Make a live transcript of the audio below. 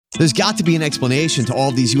There's got to be an explanation to all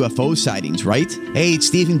of these UFO sightings, right? Hey, it's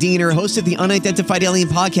Stephen Diener, host of the Unidentified Alien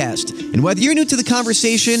Podcast. And whether you're new to the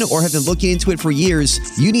conversation or have been looking into it for years,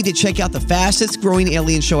 you need to check out the fastest growing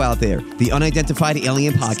alien show out there, the Unidentified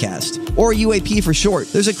Alien Podcast, or UAP for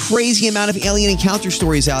short. There's a crazy amount of alien encounter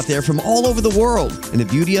stories out there from all over the world. And the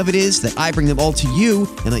beauty of it is that I bring them all to you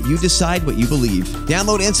and let you decide what you believe.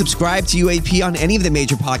 Download and subscribe to UAP on any of the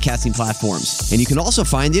major podcasting platforms. And you can also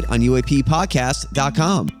find it on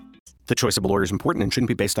UAPpodcast.com. The choice of a lawyer is important and shouldn't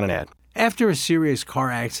be based on an ad. After a serious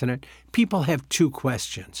car accident, people have two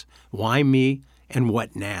questions. Why me and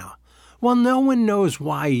what now? Well, no one knows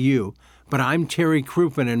why you, but I'm Terry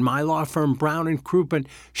Crouppen, and my law firm Brown & Crouppen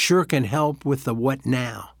sure can help with the what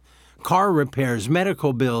now. Car repairs,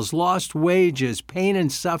 medical bills, lost wages, pain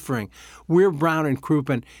and suffering. We're Brown &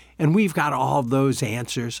 Crouppen, and we've got all those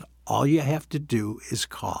answers. All you have to do is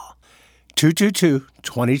call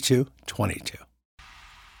 222-2222.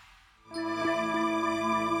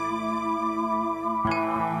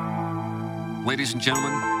 Ladies and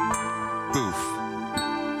gentlemen, Boof.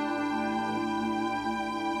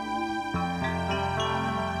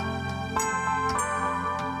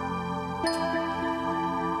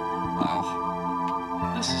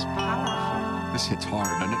 Wow. This is powerful. This hits hard,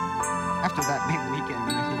 doesn't it? After that big weekend,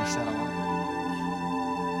 we need to settle on.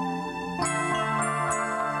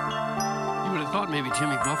 You would have thought maybe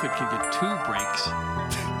Jimmy Buffett could get 2 breaks.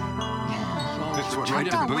 That's what Right right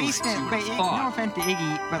at to Don't Boof. waste it, but no offense to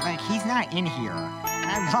Iggy, but like he's not in here.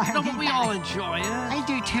 No, but we all enjoy it. I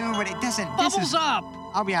do too, but it doesn't. Bubbles up.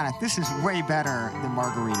 I'll be honest, this is way better than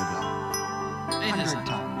Margaritaville. It 100 isn't.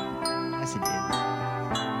 times. Yes, it is.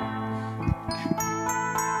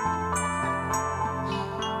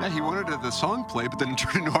 Yeah, he wanted the song play, but then it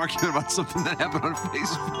turned into an argument about something that happened on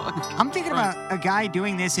Facebook. I'm thinking about a guy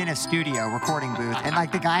doing this in a studio recording booth, and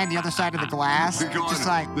like the guy on the other side of the glass, You're going, just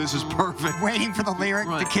like this is perfect. waiting for the lyric to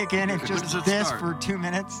Right. kick in, and When just does it this start? for 2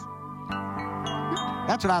 minutes.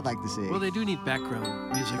 That's what I'd like to see. Well, they do need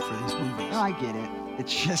background music for these movies. No, I get it.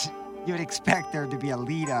 It's just, you would expect there to be a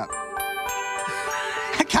lead up.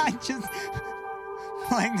 A guy just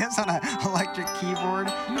playing this on an electric keyboard.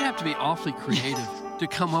 You'd have to be awfully creative to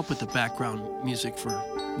come up with the background music for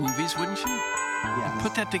movies, wouldn't you? Yeah.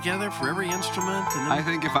 Put that together for every instrument. And then I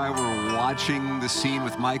think if I were watching the scene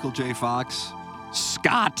with Michael J. Fox,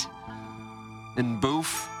 Scott, and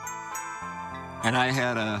Boof, and I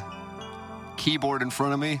had a keyboard in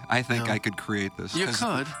front of me, I think Yeah. I could create this. You 'Cause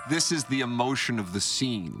could. This is the emotion of the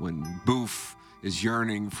scene when Boof is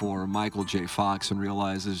yearning for Michael J. Fox and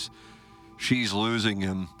realizes she's losing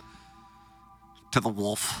him to the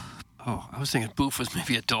wolf. Oh, I was thinking Boof was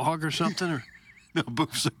maybe a dog or something. Or No,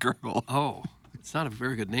 Boof's a girl. oh, it's not a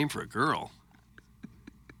very good name for a girl.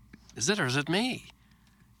 Is it, or is it me?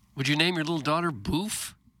 Would you name your little daughter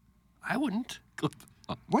Boof? I wouldn't.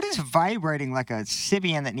 What is vibrating like a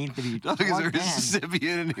Sibian that needs to be Doug, plugged is there a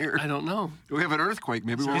Sibian in here? I don't know. Do we have an earthquake?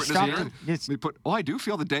 Maybe we're Just witnessing stop it. it. Just- We put. Oh, I do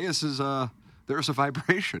feel the dais is. There's a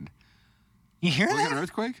vibration. You hear We got an that?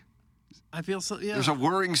 earthquake? I feel so. Yeah. There's a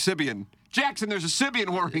whirring Sibian. Jackson, there's a Sibian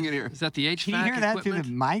whirring in here. Is that the HVAC Can you hear that through the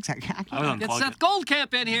equipment? mics? I can't. I was It's unplugged Seth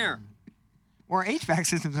Goldcamp in here. Or HVAC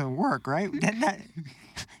systems don't work, right? Then that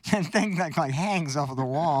thing like hangs off of the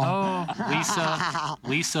wall. Oh,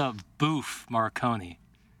 Lisa Boof Marconi.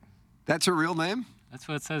 That's her real name? That's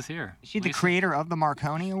what it says here. Is she the Lisa- creator of the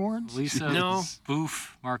Marconi Awards? Lisa No.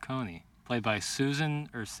 Boof Marconi, played by Susan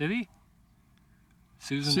Ursitti.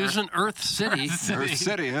 Susan Earth City. Earth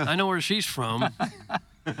City, yeah. I know where she's from.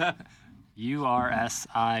 Ursitti.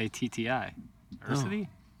 Ursitti?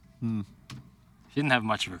 She didn't have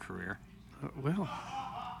much of a career. Well,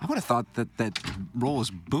 I would have thought that role as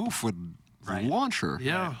Boof would Right. launch her.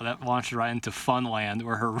 yeah. Well, that launched her right into Funland,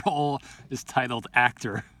 where her role is titled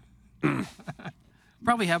actor.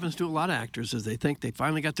 Probably happens to a lot of actors as they think they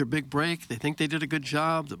finally got their big break. They think they did a good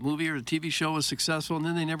job. The movie or the TV show was successful, and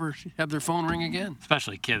then they never have their phone ring again.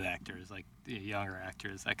 Especially kid actors, like younger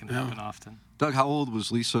actors. That can happen often. Doug, how old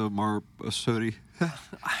was Lisa Marsotti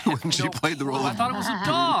when she played the role Oh, I of thought it was a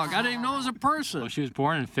dog. I didn't even know it was a person. Well, she was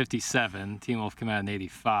born in '57. Teen Wolf came out in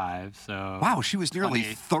 '85. So Wow, she was nearly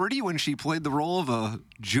 28. 30 when she played the role of a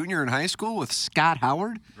junior in high school with Scott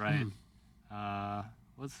Howard. Right.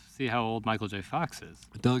 Let's see how old Michael J. Fox is.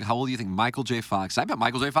 Doug, how old do you think Michael J. Fox? I bet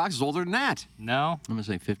Michael J. Fox is older than that. No. I'm going to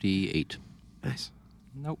say 58. Nice.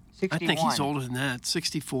 Nope. 61. I think he's older than that.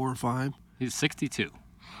 64 or 5. He's 62.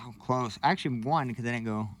 Oh, close. Actually, one because they didn't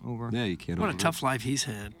go over. Yeah, you can't. What a overrate. tough life he's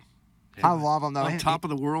had. I love him though. On top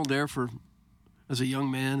of the world there for as a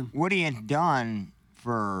young man. What he had done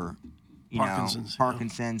for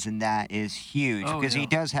Parkinson's, and that is huge because he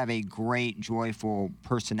does have a great, joyful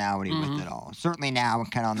personality with it all. Certainly now,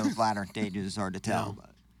 kind of on those latter stages, it's hard to tell. But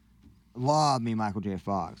love me, Michael J.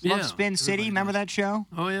 Fox. Love Spin City. Remember that show?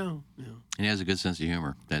 Oh yeah. And he has a good sense of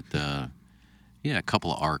humor. That he had a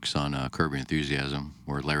couple of arcs on Curb Your Enthusiasm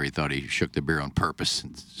where Larry thought he shook the beer on purpose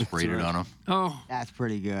and sprayed it on him. Oh, that's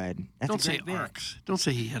pretty good. Don't say arcs. Don't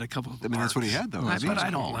say he had a couple of. I mean, that's what he had though. But I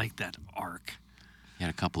don't like that arc. He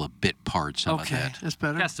had a couple of bit parts. How about that? That's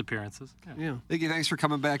better. Guest appearances. Yeah. Thank you. Thanks for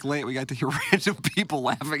coming back late. We got to hear random people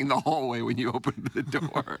laughing in the hallway when you opened the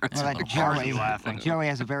door. Joey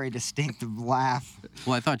has a very distinctive laugh.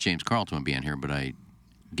 Well, I thought James Carlton would be in here, but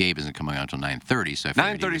Gabe isn't coming out until 9:30, so I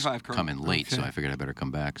figured he was coming late, so I figured I better come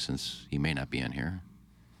back since he may not be in here.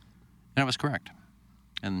 And I was correct.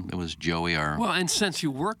 And it was Joey, our Well, and since you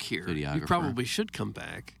work here, you videographer. probably should come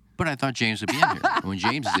back. But I thought James would be in here. And when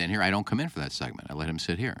James is in here, I don't come in for that segment. I let him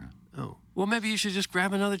sit here. Oh. Well, maybe you should just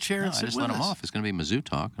grab another chair and sit I just with let him us. off. It's going to be Mizzou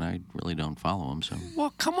talk, and I really don't follow him. So.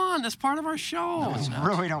 Well, come on. That's part of our show. No, it's not.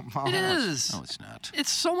 Really don't follow It is. No, it's not.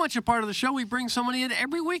 It's so much a part of the show. We bring somebody in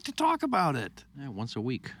every week to talk about it. Yeah, once a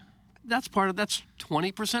week. That's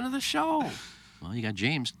 20% of the show. Well, you got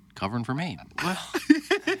James covering for me. Well,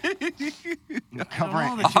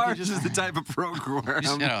 Ours is the type of program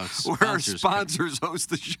where our sponsors host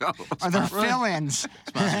the show. Are there fill-ins?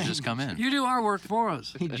 Sponsors just come in. You do our work for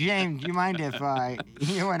us. Hey, James, do you mind if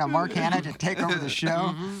you and Mark Hanna just take over the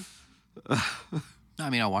show? I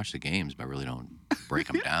mean, I watch the games, but I really don't break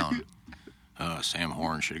them down. Sam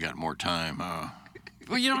Horn should have got more time.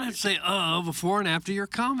 Well, you don't have to say before and after your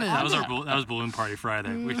comment. That was Balloon Party Friday.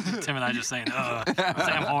 Tim and I just saying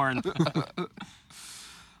Sam Horn.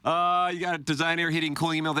 You got Design Air Heating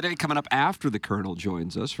Cooling Email of the Day coming up after the Colonel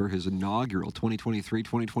joins us for his inaugural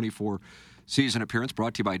 2023-2024 season appearance,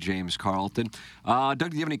 brought to you by James Carlton. Doug, do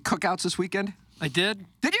you have any cookouts this weekend? I did.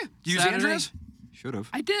 Did you? Use Saturday? Andrea's? Should have.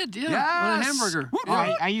 I did, yeah. Yes. On a hamburger.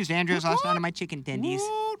 I used Andrea's last night on my chicken tendies.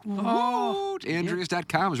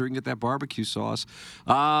 Andreas.com is where you can get that barbecue sauce.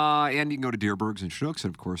 And you can go to Deerberg's and Schnucks,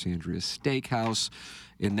 and, of course, Andrea's Steakhouse.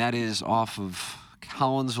 And that is off of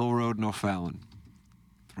Collinsville Road in O'Fallon.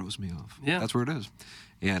 Throws me off. Yeah. That's where it is.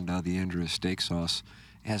 And the Andrea's steak sauce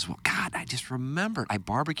as well. God, I just remembered. I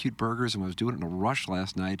barbecued burgers and I was doing it in a rush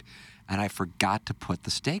last night, and I forgot to put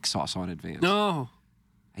the steak sauce on in advance. No.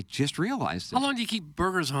 I just realized it. How long do you keep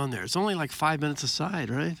burgers on there? It's only like 5 minutes a side,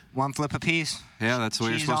 right? One flip apiece. Yeah, that's the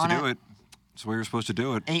way you're Cheese supposed to on do it. That's the way you're supposed to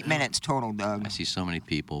do it. 8 minutes total, Doug. I see so many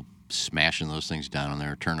people smashing those things down in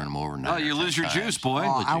there, turning them over. Oh, you lose your juice, boy.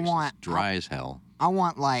 Oh, I It's want dry as hell. I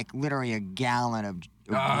want like literally a gallon of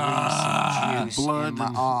grease and juice. blood in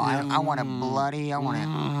my, and- I want it bloody. I want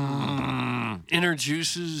it. Inner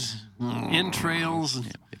juices, entrails.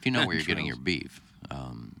 And If you know where you're getting your beef,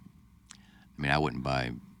 I mean, I wouldn't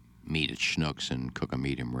buy meat at Schnucks and cook a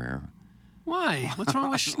medium rare. Why? What's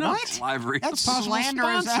wrong with Schnucks? Livery. That's possible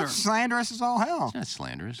slanderous. sponsor. That's slanderous as all hell. It's not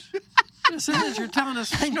slanderous. Yes, it is. You're telling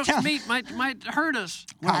us Schnucks meat might hurt us.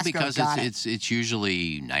 Well, Costco because got it. it's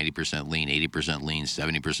usually 90% lean, 80% lean,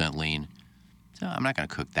 70% lean. So I'm not going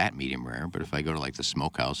to cook that medium rare, but if I go to like the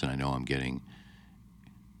smokehouse and I know I'm getting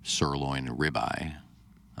sirloin and ribeye,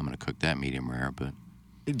 I'm going to cook that medium rare. But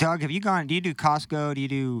Doug, have you gone? Do you do Costco? Do you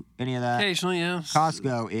do any of that? Occasionally, yeah.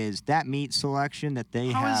 Costco is that meat selection that they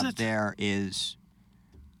How is have it? there is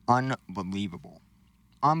unbelievable.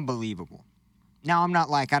 Unbelievable. Now, I'm not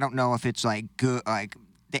like, I don't know if it's like good, like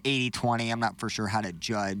the 80-20. I'm not for sure how to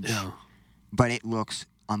judge. Yeah. But it looks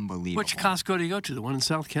unbelievable. Which Costco do you go to? The one in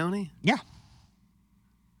South County? Yeah.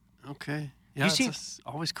 Okay. Yeah, You it's see- just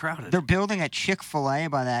always crowded. They're building a Chick-fil-A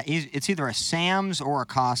by that. It's either a Sam's or a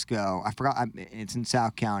Costco. I forgot. It's in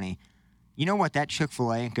South County. You know what that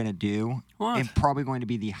Chick-fil-A is going to do? What? It's probably going to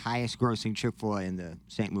be the highest grossing Chick-fil-A in the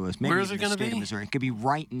St. Louis. Maybe Where is even it the gonna state of be? Missouri. It could be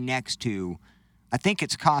right next to, I think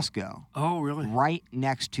it's Costco. Oh, really? Right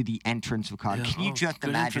next to the entrance of Costco. Yeah. Can you Oh, just good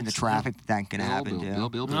imagine the entrance, traffic that can happen to?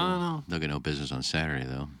 No. they'll get no business on Saturday,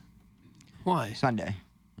 though. Why? Sunday.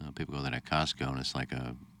 People go there at Costco, and it's like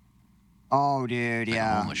a, Oh, dude, like a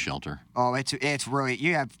yeah. homeless shelter. Oh, it's really,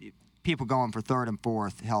 you have people going for third and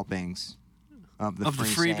fourth helpings of the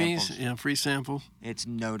free freebies, samples. yeah, free samples. It's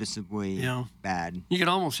noticeably Yeah. bad. You could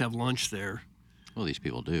almost have lunch there. Well, these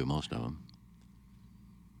people do, most of them.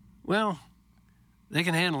 Well, they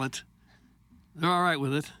can handle it. They're all right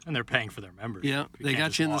with it. And they're paying for their members. Yeah, You they can't got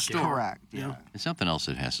just you in the walk store. Correct. Yeah. It's something else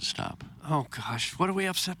that has to stop. Oh, gosh. What are we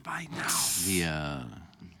upset by now?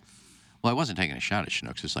 Well, I wasn't taking a shot at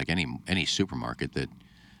Schnucks. It's like any supermarket that,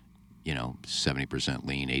 70%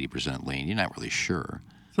 lean, 80% lean. You're not really sure.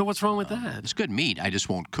 So what's wrong with that? It's good meat. I just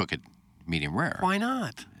won't cook it medium rare. Why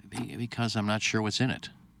not? Because I'm not sure what's in it.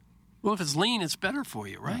 Well, if it's lean, it's better for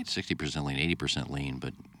you, right? 60% lean, 80% lean,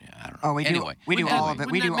 but I don't know. Oh, we do all of it.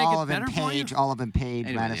 We do olive and page,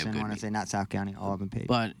 medicine. When I say not South County, olive and page.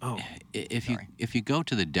 But if you go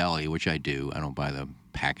to the deli, which I do, I don't buy the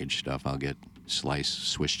packaged stuff. I'll get sliced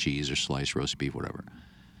Swiss cheese or sliced roast beef, whatever.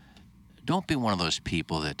 Don't be one of those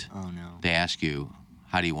people that they ask you,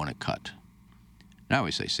 how do you want it cut? And I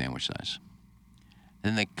always say sandwich size.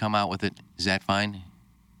 Then they come out with it. Is that fine?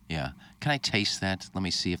 Yeah. Can I taste that? Let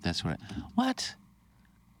me see if that's what?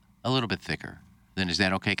 A little bit thicker. Then is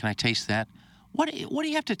that okay? Can I taste that? What do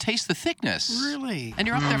you have to taste the thickness? Really? And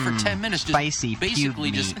you're up there for 10 minutes just Spicy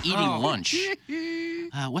basically just eating lunch.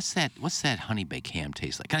 Oh. What's that honey baked ham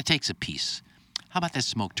taste like? Can I take a piece? How about that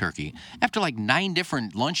smoked turkey? After like 9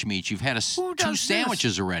 different lunch meats, you've had 2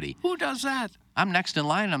 sandwiches already. Who does that? I'm next in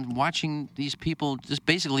line. I'm watching these people just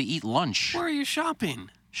basically eat lunch. Where are you shopping?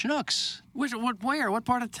 Schnucks. Where? What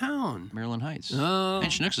part of town? Maryland Heights. Oh. And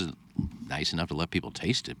Schnucks is nice enough to let people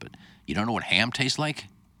taste it, but you don't know what ham tastes like?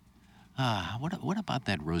 What about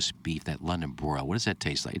that roast beef, that London broil? What does that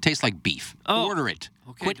taste like? It tastes like beef. Oh. Order it.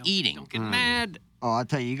 Okay, Quit eating. Don't get mad. Oh, I'll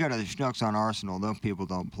tell you go to the Schnucks on Arsenal. Those people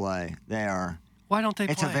don't play. They are. Why don't they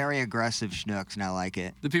It's play? a very aggressive Schnucks, and I like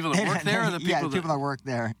it. The people that work there, or the people yeah, the people that work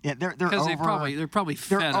there. Yeah, they're over. They're probably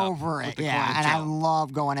fed They're up over with it. the Yeah, and I clientele.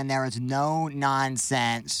 love going in there. It's no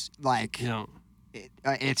nonsense. Like You know,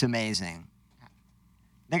 it's amazing.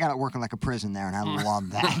 They got it working like a prison there, and I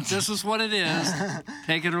love that. this is what it is.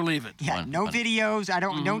 Take it or leave it. Yeah, no videos.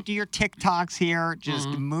 Don't do your TikToks here. Just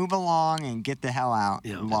move along and get the hell out.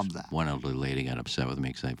 Yeah. Love that. One elderly lady got upset with me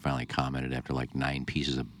because I finally commented after like 9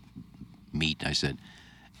 pieces of meat. I said,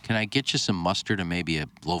 can I get you some mustard and maybe a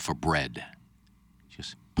loaf of bread? She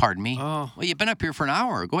goes, pardon me? Oh. Well, you've been up here for an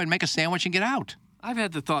hour. Go ahead and make a sandwich and get out. I've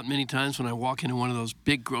had the thought many times when I walk into one of those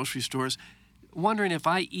big grocery stores, wondering if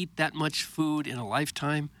I eat that much food in a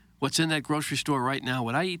lifetime, what's in that grocery store right now,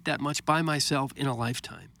 would I eat that much by myself in a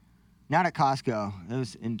lifetime? Not at Costco.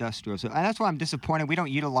 Those industrial. So that's why I'm disappointed. We don't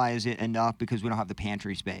utilize it enough because we don't have the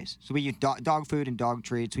pantry space. So we use dog food and dog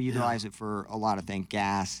treats. We utilize it for a lot of things,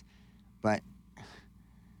 gas. But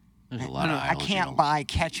There's a lot of I aisles. can't buy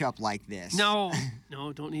ketchup like this. No,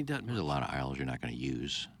 don't need that There's a much. lot of aisles you're not going to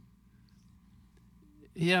use.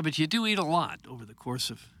 Yeah, but you do eat a lot over the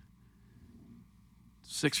course of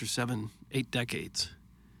 6 or 7, 8 decades.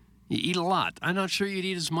 You eat a lot. I'm not sure you'd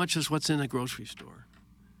eat as much as what's in a grocery store.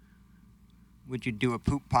 Would you do a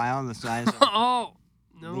poop pile the size of Oh,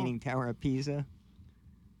 no. Leaning Tower of Pisa?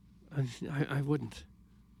 I wouldn't.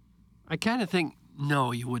 I kind of think,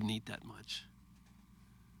 no, you wouldn't eat that much.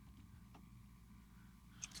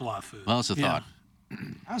 It's a lot of food. Well, it's a Yeah. thought.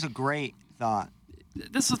 That was a great thought.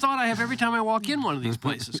 This is a thought I have every time I walk in one of these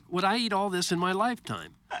places. Would I eat all this in my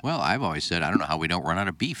lifetime? Well, I've always said I don't know how we don't run out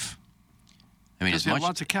of beef. I mean, Because as we have much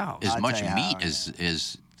lots of cows. as I'll much tell you meat how,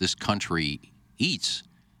 as this country eats.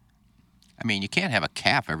 I mean, you can't have a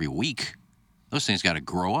calf every week. Those things got to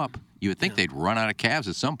grow up. You would think they'd run out of calves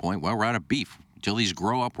at some point. Well, we're out of beef. Until these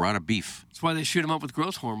grow up, we're out of beef. That's why they shoot them up with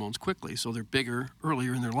growth hormones quickly, so they're bigger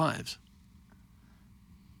earlier in their lives.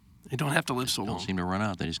 They don't have to live so Don't long. seem to run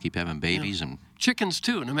out. They just keep having babies and Chickens,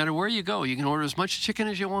 too. No matter where you go, you can order as much chicken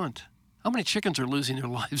as you want. How many chickens are losing their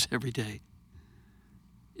lives every day?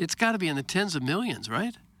 It's got to be in the tens of millions,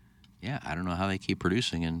 right? yeah, I don't know how they keep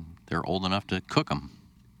producing and they're old enough to cook them.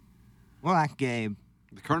 Well, Gabe.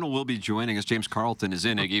 The Colonel will be joining us. James Carlton is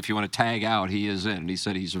in. If you want to tag out, he is in. And he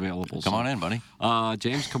said he's available. Come on in, buddy.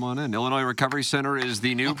 James, come on in. Illinois Recovery Center is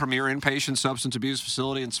the new premier inpatient substance abuse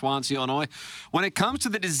facility in Swansea, Illinois. When it comes to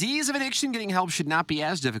the disease of addiction, getting help should not be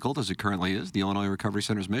as difficult as it currently is. The Illinois Recovery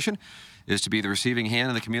Center's mission is to be the receiving hand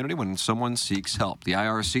in the community when someone seeks help. The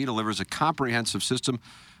IRC delivers a comprehensive system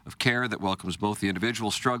of care that welcomes both the individual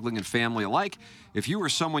struggling and family alike. If you or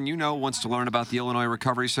someone you know wants to learn about the Illinois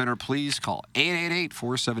Recovery Center, please call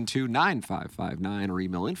 888-472-9559 or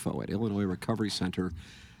email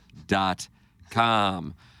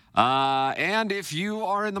info@illinoisrecoverycenter.com. And if you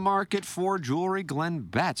are in the market for jewelry, Glenn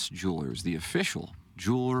Betts Jewelers, the official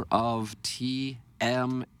jeweler of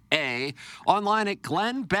TMA, online at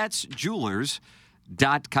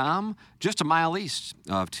glennbettsjewelers.com, just a mile east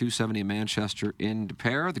of 270 in Manchester in De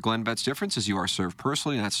Pere. The Glenn Betts difference is you are served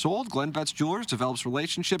personally, not sold. Glenn Betts Jewelers develops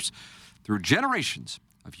relationships through generations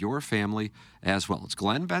of your family as well. It's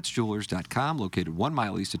glennbettsjewelers.com, located 1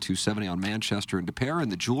 mile east of 270 on Manchester in De Pere. In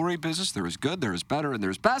the jewelry business, there is good, there is better, and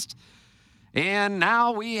there's best. And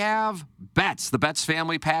now we have Betts. The Betts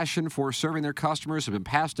family passion for serving their customers have been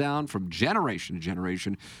passed down from generation to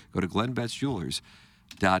generation. Go to glennbettsjewelers.com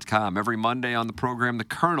Every Monday on the program, the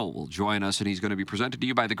Colonel will join us, and he's going to be presented to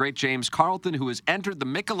you by the great James Carlton, who has entered the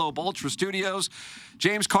Michelob Ultra Studios.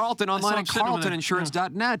 James Carlton, online at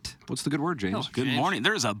carltoninsurance.net. What's the good word, James? Good morning.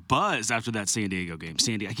 There's a buzz after that San Diego game.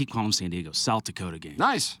 I keep calling them San Diego, South Dakota game.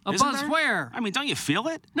 Nice. A buzz where? I mean, don't you feel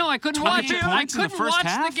it? No, I couldn't watch it. I Points in the couldn't first watch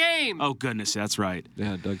half? the game. Oh, goodness, that's right.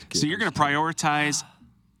 Yeah, Doug's So you're going to prioritize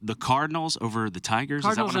the Cardinals over the Tigers?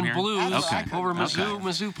 Cardinals Is that what I'm and hearing? Blues Okay. over Mizzou. Okay.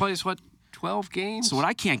 Mizzou plays, 12 games? So what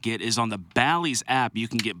I can't get is on the Bally's app, you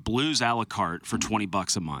can get Blues a la carte for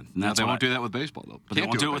 $20 a month. And No, they won't do that with baseball, though. But they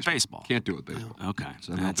won't do it with baseball. Can't do it with baseball. Okay.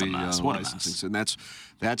 So That's a mess. What a mess. And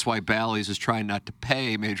that's why Bally's is trying not to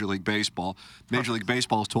pay Major League Baseball. Major League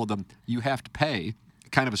Baseball has told them, you have to pay.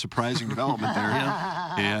 Kind of a surprising development there.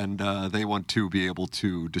 And they want to be able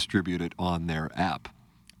to distribute it on their app.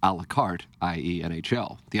 A la carte, i.e.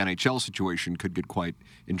 NHL. The NHL situation could get quite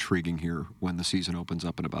intriguing here when the season opens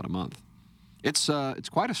up in about a month. It's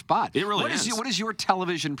quite a spot. It really is. is. What is your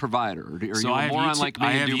television provider? Are So you I a have moron YouTube, like me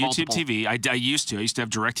I and have do YouTube multiple? TV. I used to. I used to have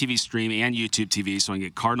DirecTV Stream and YouTube TV, so I can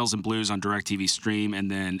get Cardinals and Blues on DirecTV Stream, and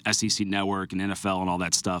then SEC Network and NFL and all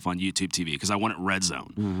that stuff on YouTube TV because I want it Red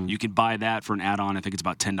Zone. Mm-hmm. You can buy that for an add-on. I think it's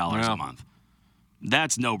about $10 a month.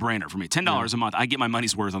 That's no-brainer for me. $10 a month. I get my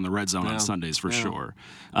money's worth on the Red Zone on Sundays for sure.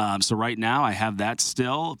 So right now I have that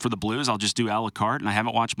still. For the Blues, I'll just do a la carte, and I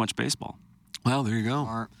haven't watched much baseball. Well, there you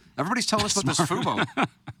go. Everybody's telling us about this Fubo.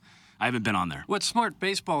 I haven't been on there. What's smart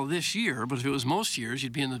baseball this year, but if it was most years,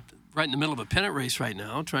 you'd be right in the middle of a pennant race right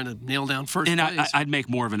now, trying to nail down first And place. I'd make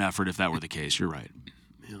more of an effort if that were the case. You're right.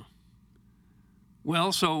 Yeah.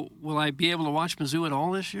 Well, so will I be able to watch Mizzou at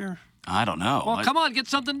all this year? I don't know. Well, come on, get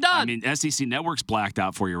something done. I mean, SEC Network's blacked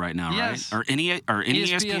out for you right now, Yes. right? Or any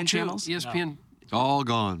ESPN too. channels? ESPN. It's all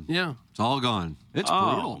gone. Yeah. It's all gone. It's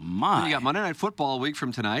Oh, brutal. my. You got Monday Night Football a week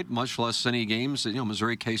from tonight, much less any games.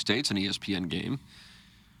 Missouri K-State's an ESPN game.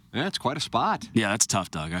 Yeah, it's quite a spot. Yeah, that's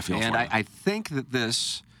tough, Doug. I feel And for you. I think that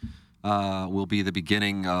this will be the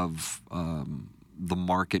beginning of the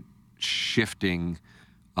market shifting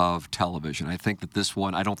of television. I think that this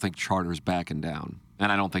one, I don't think Charter's backing down.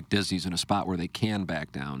 And I don't think Disney's in a spot where they can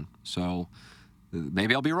back down. So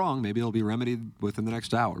maybe I'll be wrong. Maybe it'll be remedied within the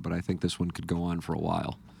next hour. But I think this one could go on for a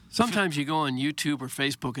while. Sometimes you go on YouTube or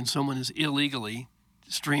Facebook and someone is illegally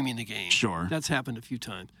streaming the game. Sure. That's happened a few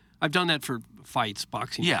times. I've done that for fights,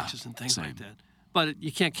 boxing matches, and things like that. But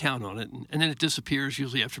you can't count on it. And then it disappears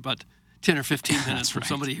usually after about 10 or 15 minutes when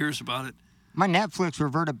somebody hears about it. My Netflix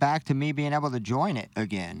reverted back to me being able to join it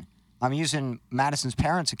again. I'm using Madison's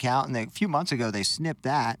parents' account, and a few months ago they snipped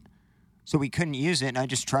that, so we couldn't use it. And I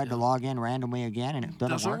just tried to log in randomly again, and it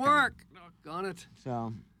doesn't work. Doggone it.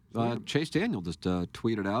 So Chase Daniel just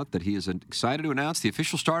tweeted out that he is excited to announce the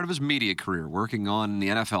official start of his media career, working on the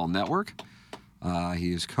NFL Network.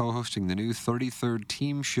 He is co-hosting the new 33rd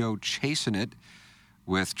team show, Chasing It,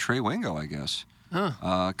 with Trey Wingo, I guess.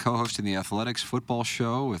 Co-hosting the Athletics football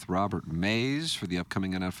show with Robert Mays for the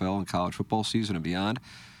upcoming NFL and college football season and beyond.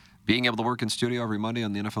 Being able to work in studio every Monday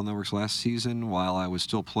on the NFL Network's last season while I was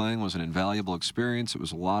still playing was an invaluable experience. It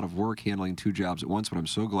was a lot of work handling two jobs at once, but I'm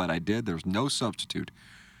so glad I did. There's no substitute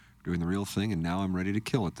for doing the real thing, and now I'm ready to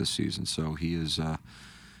kill it this season. So he is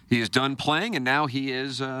done playing, and now he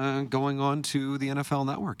is going on to the NFL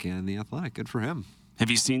Network and the Athletic. Good for him.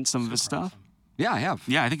 Have you seen some of his stuff? Yeah, I have.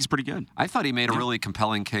 Yeah, I think he's pretty good. I thought he made a really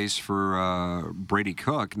compelling case for Brady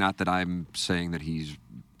Cook. Not that I'm saying that he's,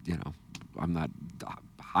 I'm not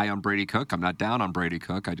high on Brady Cook. I'm not down on Brady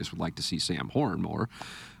Cook. I just would like to see Sam Horn more.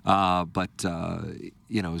 But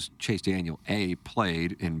as Chase Daniel, A,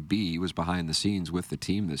 played, and B, was behind the scenes with the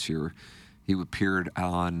team this year. He appeared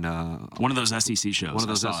on one of those SEC shows. One of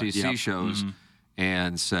those SEC shows. Mm-hmm.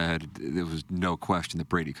 And said there was no question that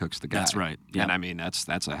Brady Cook's the guy. That's right. Yep. And I mean, that's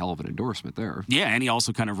a hell of an endorsement there. Yeah, and he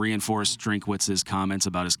also kind of reinforced Drinkwitz's comments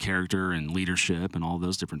about his character and leadership and all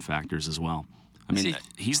those different factors as well. I mean,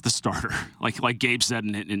 he's the starter. Like Gabe said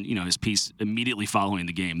in his piece immediately following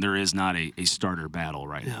the game, there is not a starter battle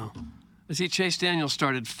right now. I see Chase Daniel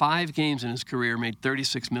started 5 games in his career, made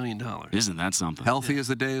 $36 million. Isn't that something? Healthy as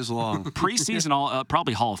the day is long. Preseason,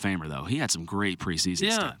 probably Hall of Famer, though. He had some great preseason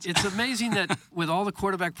stats. It's amazing that with all the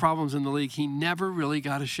quarterback problems in the league, he never really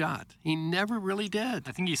got a shot. He never really did.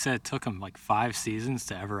 I think he said it took him like 5 seasons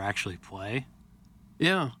to ever actually play.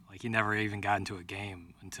 Yeah. Like he never even got into a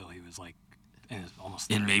game until he was like almost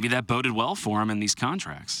 30. And maybe that boded well for him in these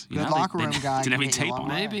contracts. Good locker room guy. Didn't have any tape on him.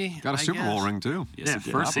 Maybe. Got a Super Bowl ring, too. Yes,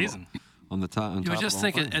 first season. on the top. You were just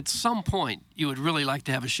thinking, at some point, you would really like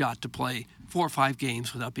to have a shot to play 4 or 5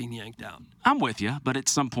 games without being yanked out. I'm with you, but at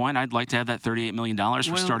some point, I'd like to have that $38 million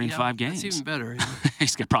for starting 5 games. That's even better.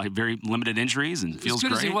 He's got probably very limited injuries and feels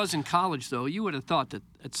great. As good as he was in college, though, you would have thought that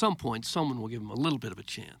at some point someone will give him a little bit of a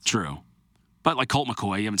chance. True. But like Colt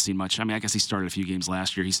McCoy, you haven't seen much. I mean, I guess he started a few games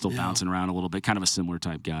last year. He's still bouncing around a little bit, kind of a similar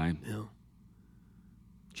type guy. Yeah.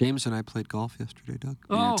 James and I played golf yesterday, Doug.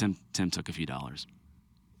 Yeah, Tim took a few dollars.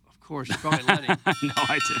 Of course, you probably let him. No,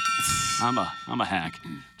 I didn't. I'm a hack.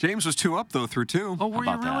 James was 2 up, though, through 2. Oh, were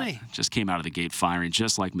you About really? That. Just came out of the gate firing,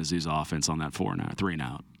 just like Mizzou's offense on that 3 and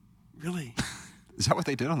out. Really? Is that what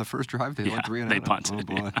they did on the first drive? They went 3 and out? They punted.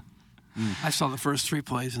 Oh, boy. I saw the first 3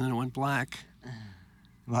 plays, and then it went black.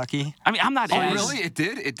 Lucky. I mean, I'm not. Oh, really? It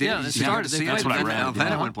did? It did? Yeah, it started. That's what I read.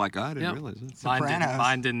 Then it went black. I didn't realize it.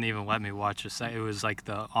 Mine didn't even let me watch it. It was like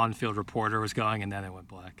the on-field reporter was going, and then it went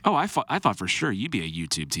black. Oh, I thought for sure you'd be a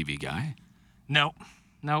YouTube TV guy. Nope.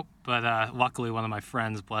 But luckily, one of my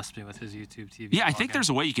friends blessed me with his YouTube TV. Yeah, I think there's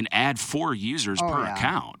a way you can add 4 users per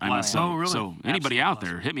account. I mean, so anybody out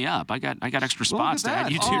there, hit me up. I got extra spots to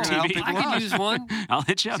add YouTube TV. I could use one. I'll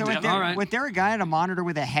hit you up. So was there a guy at a monitor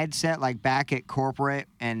with a headset like back at corporate,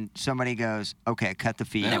 and somebody goes, "Okay, cut the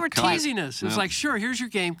feed." They were teasing us. It was like, "Sure, here's your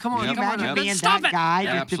game. Come on, Can you come imagine on, being stop that it." guy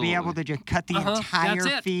just to be able to just cut the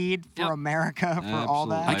entire feed for America for all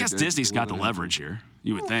that? I guess Disney's got the leverage here.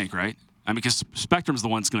 You would think, right? I mean, because Spectrum's the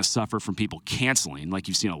one that's going to suffer from people canceling, like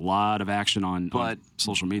you've seen a lot of action on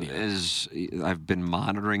social media. As I've been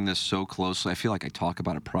monitoring this so closely, I feel like I talk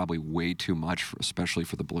about it probably way too much, especially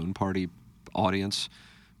for the Balloon Party audience,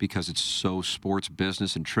 because it's so sports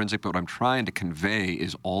business intrinsic. But what I'm trying to convey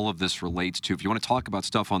is all of this relates to, if you want to talk about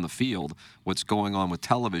stuff on the field, what's going on with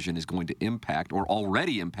television is going to impact, or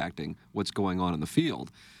already impacting, what's going on in the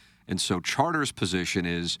field. And so Charter's position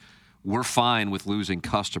is, we're fine with losing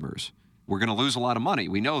customers. We're going to lose a lot of money.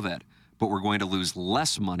 We know that. But we're going to lose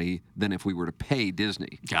less money than if we were to pay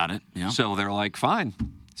Disney. Got it. Yeah. So they're like, fine.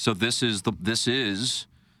 So this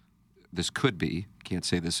could be, can't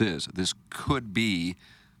say this could be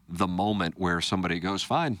the moment where somebody goes,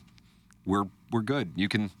 fine, we're good. You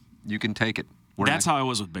can take it. That's how I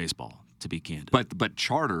was with baseball, to be candid. But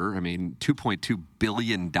Charter, I mean, $2.2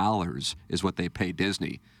 billion is what they pay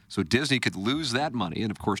Disney. So Disney could lose that money,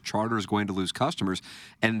 and of course Charter is going to lose customers.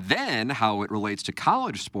 And then how it relates to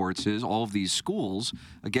college sports is all of these schools,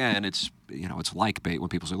 again, it's like bait when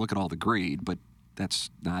people say, look at all the greed, but that's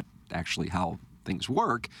not actually how things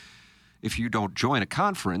work. If you don't join a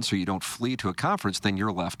conference or you don't flee to a conference, then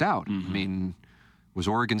you're left out. Mm-hmm. I mean, was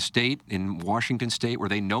Oregon State and Washington State, were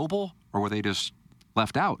they noble, or were they just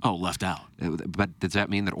left out? Oh, left out. But does that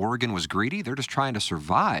mean that Oregon was greedy? They're just trying to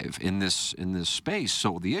survive in this space.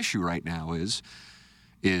 So the issue right now is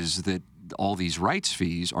that all these rights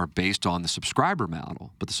fees are based on the subscriber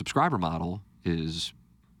model, but the subscriber model is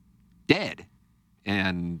dead,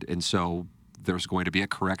 and so there's going to be a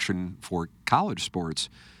correction for college sports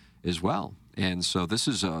as well. And so this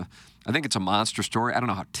is I think it's a monster story. I don't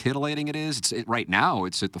know how titillating it is. Right now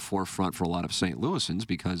it's at the forefront for a lot of St. Louisans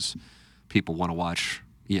because people want to watch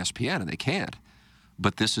ESPN and they can't.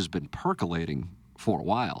 But this has been percolating for a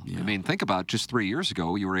while. Yeah. I mean, think about just 3 years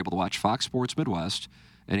ago, you were able to watch Fox Sports Midwest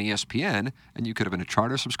and ESPN, and you could have been a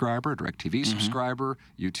Charter subscriber, a DirecTV subscriber,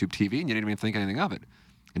 YouTube TV, and you didn't even think anything of it.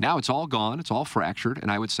 And now it's all gone. It's all fractured. And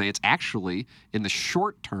I would say it's actually, in the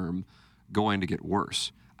short term, going to get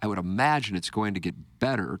worse. I would imagine it's going to get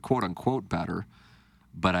better, quote unquote better,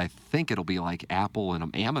 but I think it'll be like Apple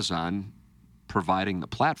and Amazon providing the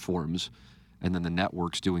platforms and then the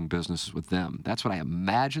networks doing business with them. That's what I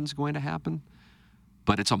imagine is going to happen.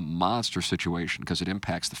 But it's a monster situation because it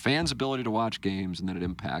impacts the fans' ability to watch games, and then it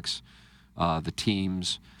impacts the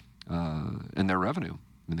teams and their revenue.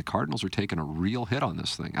 I mean, the Cardinals are taking a real hit on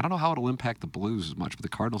this thing. I don't know how it'll impact the Blues as much, but the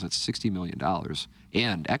Cardinals had $60 million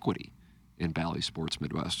and equity in Bally Sports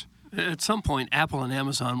Midwest. At some point, Apple and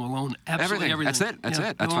Amazon will own absolutely everything. That's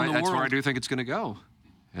it. That's where I do think it's going to go.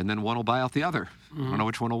 And then one will buy out the other. I don't know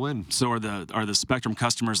which one will win. So are the Spectrum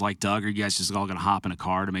customers like Doug? Are you guys just all going to hop in a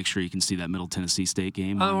car to make sure you can see that Middle Tennessee State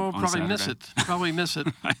game? We'll probably miss it.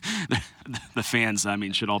 The fans, I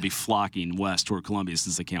mean, should all be flocking west toward Columbia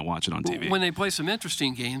since they can't watch it on TV. When they play some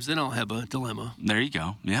interesting games, then I'll have a dilemma. There you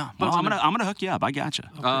go. Yeah. Well, I'm gonna hook you up. I got you.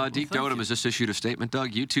 Deke Dotem has just issued a statement.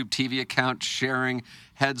 Doug, YouTube TV account sharing.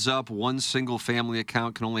 Heads up, one single family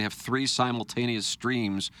account can only have 3 simultaneous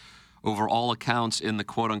streams over all accounts in the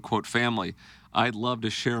quote-unquote family. I'd love to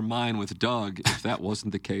share mine with Doug if that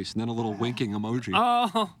wasn't the case. And then a little winking emoji.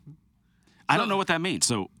 Oh. I don't know what that means.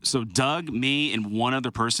 So Doug, me, and one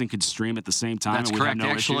other person could stream at the same time. That's and correct. Have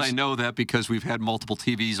no Actually, issues? I know that because we've had multiple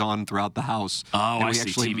TVs on throughout the house. Oh, and I we see.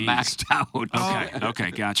 actually TVs. maxed out.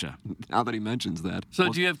 Okay, gotcha. Now that he mentions that.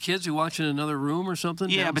 So do you have kids who watch in another room or something?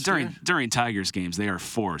 Yeah, but downstairs? during Tigers games, they are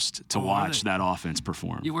forced to watch that offense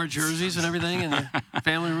perform. You wear jerseys and everything in the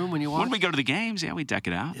family room when you watch? When we go to the games, we deck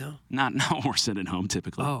it out. Yeah. No, we're sitting home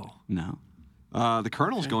typically. Oh. No. The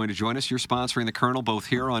Colonel's going to join us. You're sponsoring the Colonel both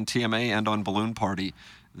here on TMA and on Balloon Party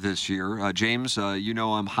this year. James, you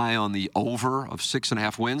know I'm high on the over of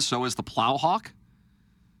 6.5 wins. So is the Plowhawk.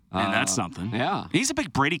 And that's something. Yeah. He's a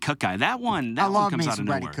big Brady Cook guy. That one comes out of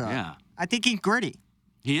Brady nowhere. Cook. Yeah. I think he's gritty.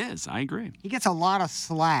 He is. I agree. He gets a lot of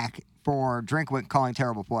slack for Drinkwit calling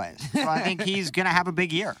terrible plays. So I think he's going to have a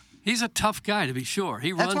big year. He's a tough guy, to be sure.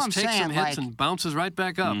 He That's what I'm runs, takes saying, some hits, like- and bounces right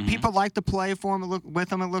back up. People like to play for him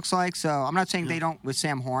with him, it looks like. So I'm not saying they don't with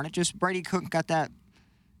Sam Horn. It just Brady Cook got that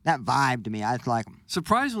vibe to me. I like him.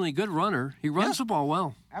 Surprisingly good runner. He runs the ball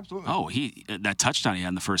well. Absolutely. Oh, that touchdown he had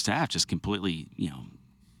in the first half just completely,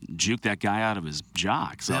 juked that guy out of his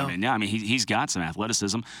jock. So he's got some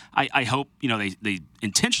athleticism. I hope they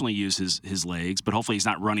intentionally use his legs, but hopefully he's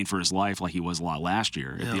not running for his life like he was a lot last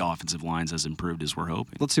year. If the offensive lines has improved as we're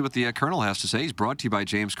hoping. Let's see what the Colonel has to say. He's brought to you by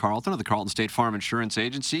James Carlton of the Carlton State Farm Insurance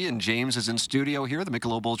Agency, and James is in studio here, the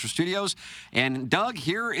Michelob Ultra Studios. And Doug,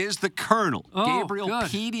 here is the Colonel, Gabriel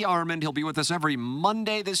P. DeArmond. He'll be with us every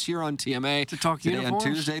Monday this year on TMA. To talk Today uniforms?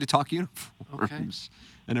 on Tuesday to talk uniforms. Okay.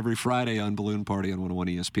 And every Friday on Balloon Party on 101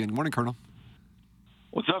 ESPN. Good morning, Colonel.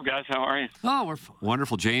 What's up, guys? How are you? Oh, we're fine.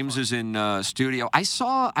 Wonderful. James is in studio. I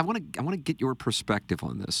want to get your perspective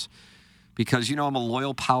on this because I'm a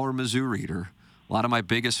loyal Power Mizzou reader. A lot of my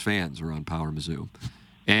biggest fans are on Power Mizzou,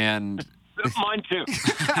 and mine too.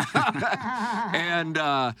 and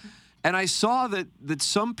I saw that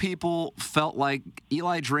some people felt like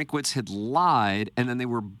Eli Drinkwitz had lied, and then they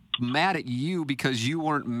were mad at you because you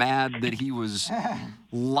weren't mad that he was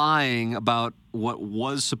lying about what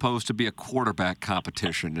was supposed to be a quarterback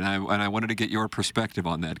competition, and I wanted to get your perspective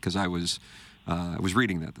on that because I was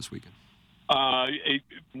reading that this weekend.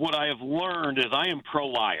 What I have learned is I am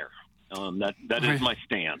pro-liar. That is my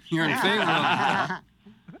stance. You're in favor of that.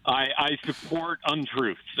 I support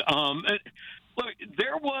untruths. Look,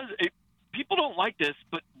 people don't like this,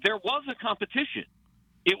 but there was a competition.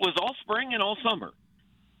 It was all spring and all summer.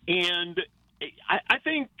 And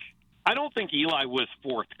I don't think Eli was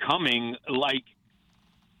forthcoming. Like,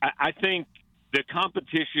 I think the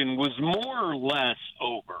competition was more or less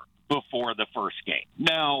over before the first game.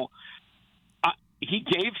 Now, he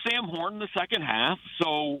gave Sam Horn the second half.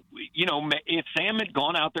 So, if Sam had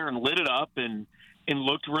gone out there and lit it up and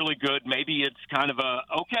looked really good, maybe it's kind of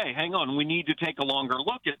okay, hang on, we need to take a longer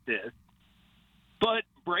look at this. But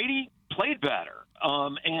Brady played better.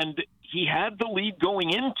 And he had the lead going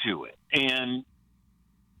into it. And,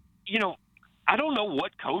 I don't know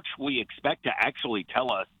what coach we expect to actually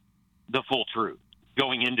tell us the full truth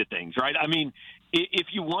going into things, right? I mean, if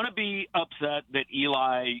you want to be upset that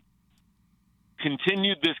Eli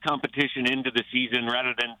continued this competition into the season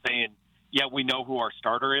rather than saying, yeah, we know who our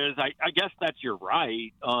starter is, I guess that's your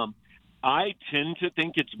right. I tend to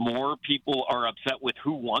think it's more people are upset with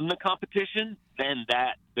who won the competition than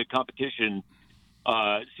that the competition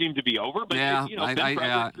seemed to be over. But Yeah, I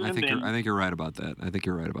think you're right about that. I think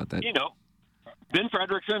you're right about that. Ben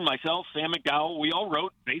Frederickson, myself, Sam McDowell, we all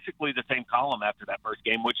wrote basically the same column after that first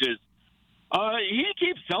game, which is he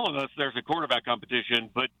keeps telling us there's a quarterback competition,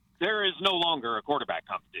 but there is no longer a quarterback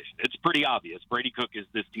competition. It's pretty obvious. Brady Cook is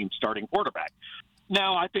this team's starting quarterback.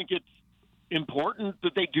 Now, I think it's important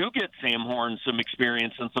that they do get Sam Horn some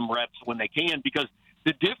experience and some reps when they can, because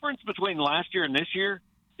the difference between last year and this year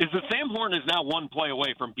is that Sam Horn is now one play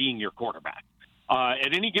away from being your quarterback.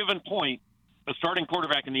 At any given point, a starting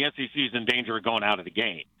quarterback in the SEC is in danger of going out of the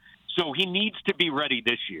game. So he needs to be ready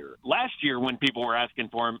this year. Last year, when people were asking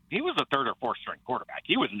for him, he was a third or fourth string quarterback.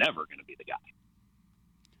 He was never going to be the guy.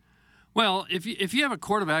 Well, if you have a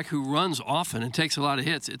quarterback who runs often and takes a lot of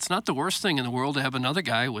hits, it's not the worst thing in the world to have another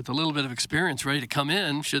guy with a little bit of experience ready to come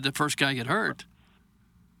in should the first guy get hurt.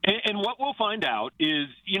 And what we'll find out is,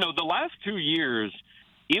 the last 2 years,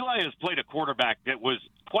 Eli has played a quarterback that was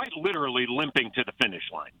quite literally limping to the finish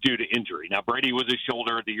line due to injury. Now, Brady was his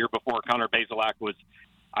shoulder. The year before, Connor Bazelak was,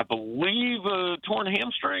 I believe, a torn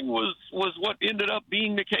hamstring was what ended up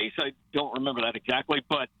being the case. I don't remember that exactly.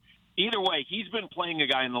 But either way, he's been playing a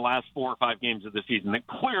guy in the last 4 or 5 games of the season that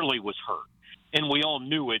clearly was hurt. And we all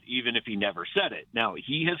knew it, even if he never said it. Now,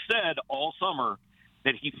 he has said all summer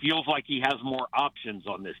that he feels like he has more options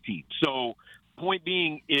on this team. So, point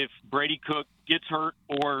being, if Brady Cook gets hurt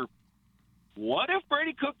or what if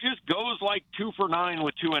Brady Cook just goes like 2 for 9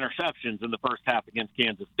 with 2 interceptions in the first half against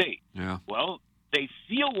Kansas State? Yeah. Well, they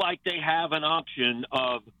feel like they have an option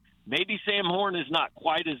of maybe Sam Horn is not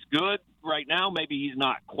quite as good right now. Maybe he's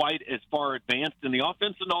not quite as far advanced in the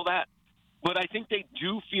offense and all that. But I think they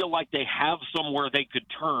do feel like they have somewhere they could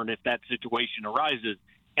turn if that situation arises.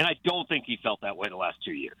 And I don't think he felt that way the last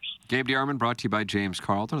 2 years. Gabe DeArmond, brought to you by James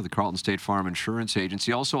Carlton of the Carlton State Farm Insurance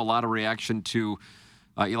Agency. Also, a lot of reaction to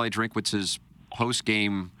Eli Drinkwitz's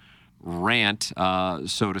post-game rant,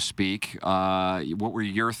 so to speak. What were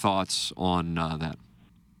your thoughts on that?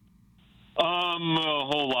 A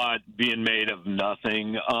whole lot being made of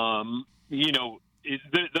nothing. The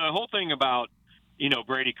whole thing about,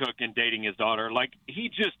 Brady Cook and dating his daughter, like, he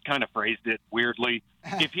just kind of phrased it weirdly.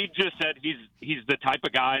 If he just said he's the type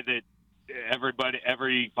of guy that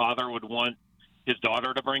every father would want his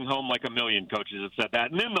daughter to bring home, like a million coaches have said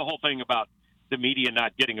that. And then the whole thing about the media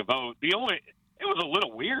not getting a vote, it was a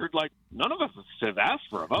little weird. Like, none of us have asked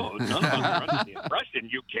for a vote. None of us are under the impression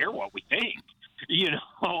you care what we think,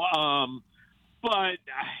 but,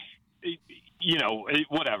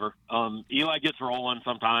 whatever. Eli gets rolling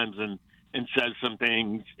sometimes and says some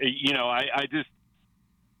things. I just,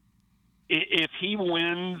 if he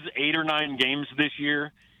wins 8 or 9 games this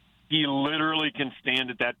year, he literally can stand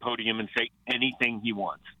at that podium and say anything he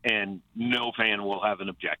wants, and no fan will have an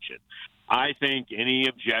objection. I think any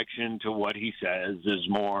objection to what he says is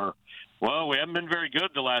more, well, we haven't been very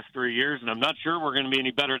good the last 3 years, and I'm not sure we're going to be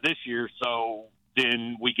any better this year, so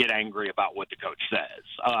then we get angry about what the coach says.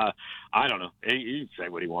 I don't know. He can say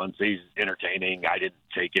what he wants. He's entertaining. I didn't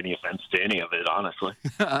take any offense to any of it, honestly.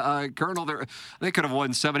 Colonel, they could have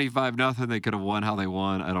won 75-0. They could have won how they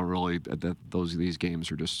won. I don't really. These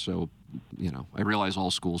games are just so. I realize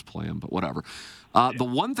all schools play them, but whatever. The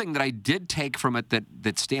one thing that I did take from it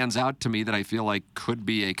that stands out to me that I feel like could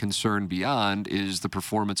be a concern beyond is the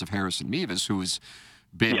performance of Harrison Mevis, who has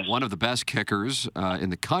been one of the best kickers in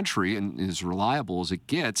the country and as reliable as it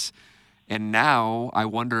gets. And now I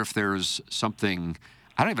wonder if there's something,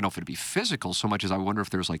 I don't even know if it'd be physical so much as I wonder if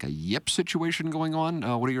there's like a yip situation going on.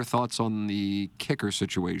 What are your thoughts on the kicker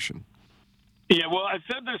situation? Yeah, well, I've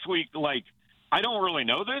said this week, like, I don't really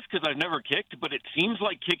know this because I've never kicked, but it seems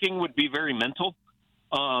like kicking would be very mental.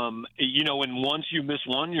 And once you miss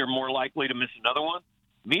one, you're more likely to miss another one.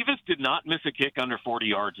 Mevis did not miss a kick under 40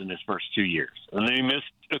 yards in his first 2 years. And then he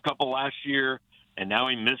missed a couple last year, and now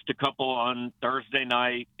he missed a couple on Thursday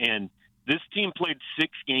night. And this team played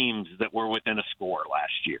 6 games that were within a score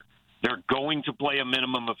last year. They're going to play a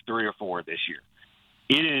minimum of 3 or 4 this year.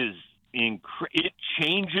 It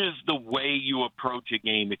changes the way you approach a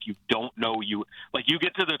game if you don't know you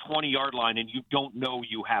get to the 20-yard line and you don't know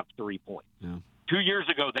you have 3 points. Yeah. 2 years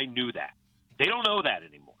ago, they knew that. They don't know that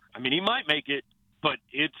anymore. I mean, he might make it, but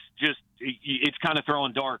it's kind of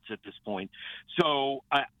throwing darts at this point. So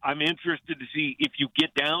I'm interested to see if you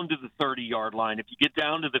get down to the 30-yard line, if you get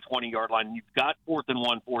down to the 20-yard line, and you've got 4th and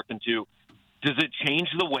 1, 4th and 2, does it change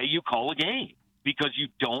the way you call a game? Because you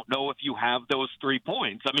don't know if you have those 3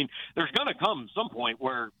 points. I mean, there's going to come some point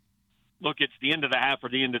where, look, it's the end of the half or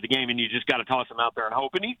the end of the game, and you just got to toss him out there and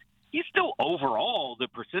hope. And he's still overall, the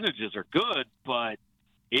percentages are good, but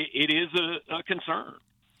it is a concern.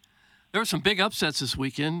 There were some big upsets this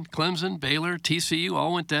weekend. Clemson, Baylor, TCU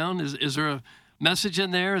all went down. Is there a message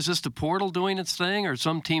in there? Is this the portal doing its thing, or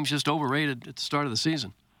some teams just overrated at the start of the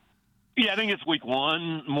season? Yeah, I think it's week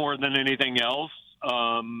 1 more than anything else.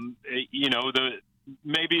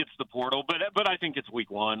 Maybe it's the portal, but I think it's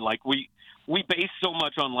week 1. Like we based so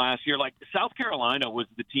much on last year. Like South Carolina was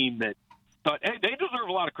the team that thought, hey, they deserve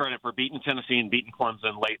a lot of credit for beating Tennessee and beating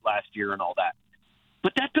Clemson late last year and all that.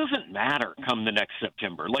 But that doesn't matter come the next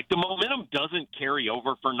September. Like, the momentum doesn't carry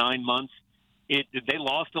over for 9 months. They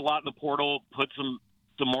lost a lot in the portal, put some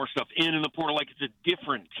more stuff in the portal. Like, it's a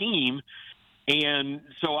different team. And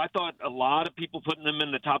so I thought a lot of people putting them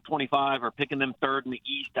in the top 25 or picking them 3rd in the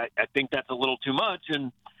East, I think that's a little too much,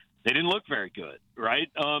 and they didn't look very good, right?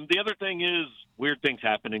 The other thing is weird things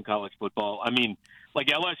happen in college football. I mean, like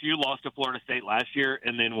LSU lost to Florida State last year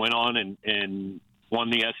and then went on and won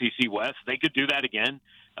the SEC West. They could do that again.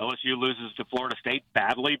 LSU loses to Florida State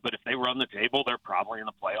badly, but if they run the table, they're probably in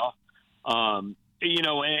the playoff.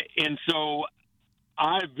 And so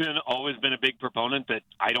I've always been a big proponent that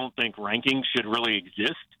I don't think rankings should really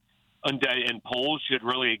exist and polls should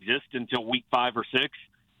really exist until week 5 or 6.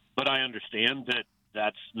 But I understand that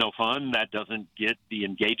that's no fun. That doesn't get the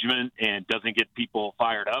engagement and doesn't get people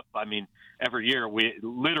fired up. I mean, every year, we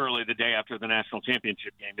literally the day after the national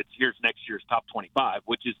championship game, it's here's next year's top 25,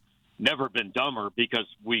 which is never been dumber because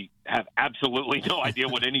we have absolutely no idea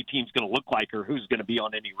what any team's going to look like or who's going to be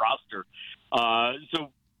on any roster.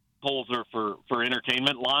 So polls are for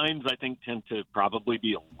entertainment. Lines, I think, tend to probably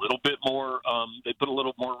be a little bit more they put a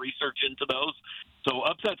little more research into those. So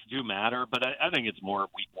upsets do matter, but I think it's more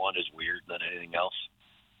week one is weird than anything else.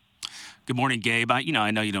 Good morning, Gabe. I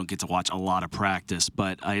know you don't get to watch a lot of practice,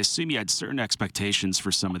 but I assume you had certain expectations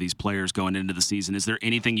for some of these players going into the season. Is there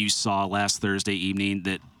anything you saw last Thursday evening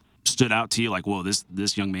that stood out to you, like, whoa,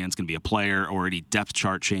 this young man's going to be a player, or any depth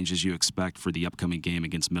chart changes you expect for the upcoming game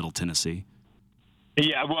against Middle Tennessee?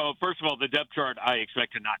 Yeah, well, first of all, the depth chart I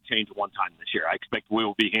expect to not change one time this year. I expect we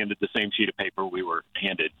will be handed the same sheet of paper we were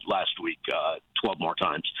handed last week 12 more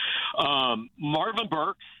times. Marvin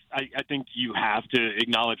Burks, I think you have to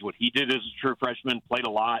acknowledge what he did as a true freshman, played a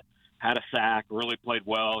lot, had a sack, really played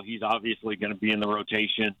well. He's obviously going to be in the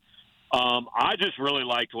rotation. I just really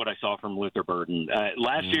liked what I saw from Luther Burden.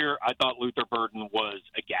 Last year, I thought Luther Burden was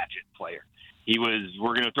a gadget player.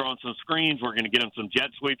 We're going to throw in some screens. We're going to get him some jet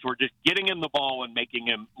sweeps. We're just getting him the ball and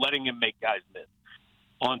letting him make guys miss.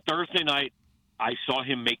 On Thursday night, I saw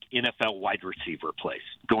him make NFL wide receiver plays,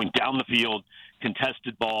 going down the field,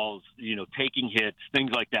 contested balls, taking hits,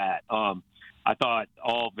 things like that. I thought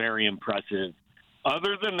all very impressive.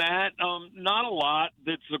 Other than that, not a lot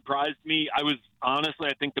that surprised me. I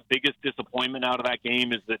think the biggest disappointment out of that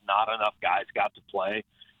game is that not enough guys got to play,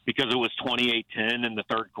 because it was 28-10 in the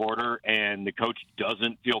third quarter, and the coach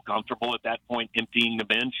doesn't feel comfortable at that point emptying the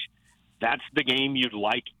bench. That's the game you'd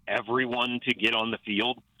like everyone to get on the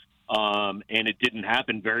field, and it didn't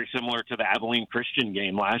happen. Very similar to the Abilene Christian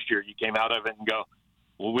game last year. You came out of it and go,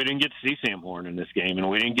 well, we didn't get to see Sam Horn in this game, and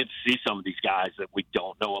we didn't get to see some of these guys that we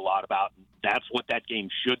don't know a lot about. That's what that game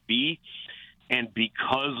should be. And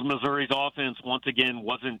because Missouri's offense, once again,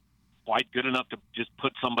 wasn't quite good enough to just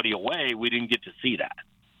put somebody away, we didn't get to see that.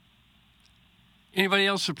 Anybody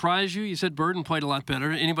else surprise you? You said Burden played a lot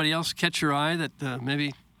better. Anybody else catch your eye that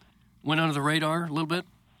maybe went under the radar a little bit?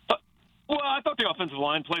 Well, I thought the offensive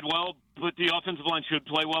line played well, but the offensive line should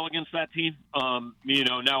play well against that team.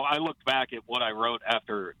 Now I looked back at what I wrote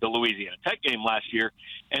after the Louisiana Tech game last year,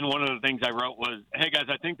 and one of the things I wrote was, hey, guys,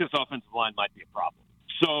 I think this offensive line might be a problem.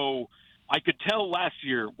 So I could tell last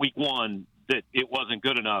year, week one, that it wasn't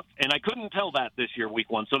good enough, and I couldn't tell that this year, week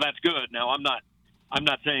one, so that's good. Now, I'm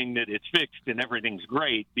not saying that it's fixed and everything's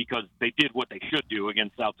great, because they did what they should do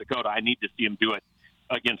against South Dakota. I need to see them do it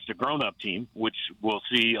against a grown-up team, which we'll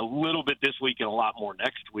see a little bit this week and a lot more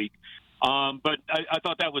next week. But I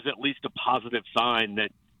thought that was at least a positive sign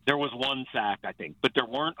that there was one sack, I think. But there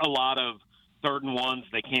weren't a lot of third and ones.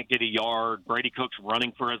 They can't get a yard. Brady Cook's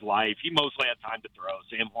running for his life. He mostly had time to throw.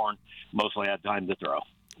 Sam Horn mostly had time to throw.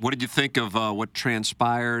 What did you think of what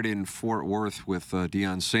transpired in Fort Worth with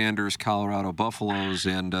Deion Sanders, Colorado Buffaloes,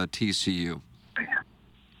 and TCU?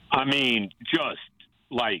 I mean, just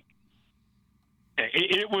like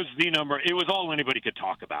it was it was all anybody could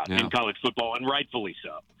talk about in college football, and rightfully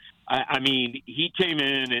so. I mean, he came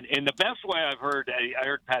in, and the best way I heard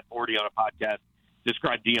Pat Forty on a podcast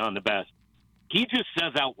describe Deion the best. He just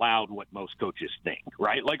says out loud what most coaches think,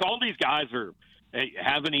 right? Like, all these guys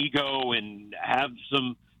have an ego and have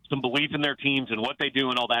some belief in their teams and what they do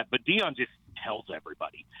and all that, but Deion just tells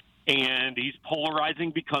everybody. And he's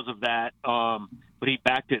polarizing because of that, but he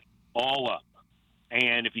backed it all up.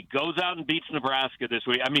 And if he goes out and beats Nebraska this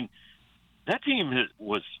week, I mean, that team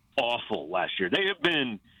was awful last year. They have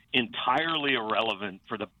been entirely irrelevant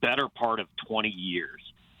for the better part of 20 years.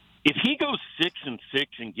 If he goes 6-6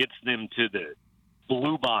 and gets them to the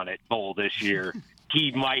Bluebonnet Bowl this year,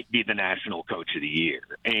 he might be the national coach of the year.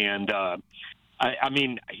 And, I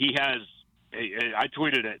mean, he has – I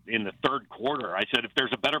tweeted it in the third quarter. I said, if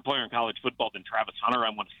there's a better player in college football than Travis Hunter, I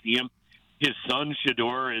want to see him. His son,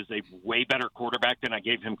 Shador, is a way better quarterback than I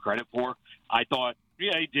gave him credit for. I thought,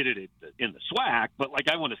 yeah, he did it in the SWAC, but, like,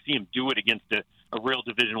 I want to see him do it against a real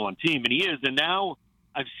Division I team, and he is. And now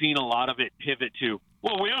I've seen a lot of it pivot to,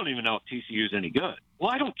 well, we don't even know if TCU is any good. Well,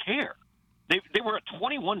 I don't care. They were a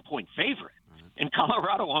 21-point favorite, and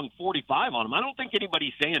Colorado hung 45 on them. I don't think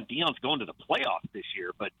anybody's saying Deion's going to the playoffs this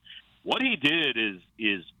year, but what he did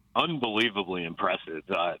is unbelievably impressive,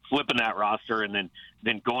 flipping that roster and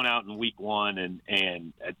then going out in week one,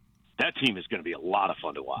 and that team is going to be a lot of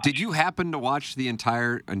fun to watch. Did you happen to watch the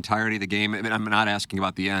entirety of the game? I mean, I'm not asking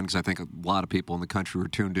about the end because I think a lot of people in the country were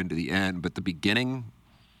tuned into the end, but the beginning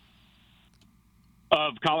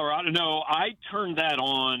of Colorado? No, I turned that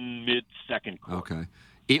on mid-second quarter. Okay.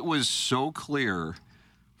 It was so clear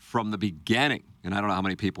from the beginning, and I don't know how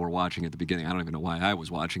many people were watching at the beginning. I don't even know why I was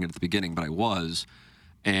watching it at the beginning, but I was.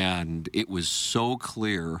 And it was so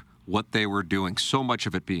clear what they were doing, so much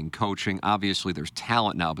of it being coaching. Obviously, there's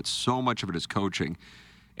talent now, but so much of it is coaching.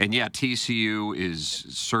 And, yeah, TCU is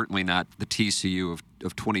certainly not the TCU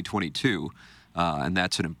of 2022, and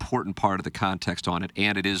that's an important part of the context on it,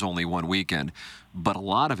 and it is only one weekend. But a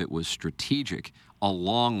lot of it was strategic,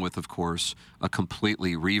 along with, of course, a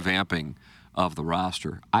completely revamping of the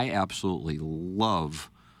roster. I absolutely love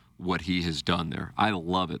what he has done there. I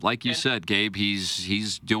love it. Like you said, Gabe,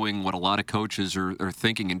 he's doing what a lot of coaches are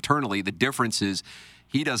thinking internally. The difference is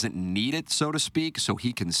he doesn't need it, so to speak, so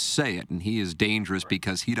he can say it, and he is dangerous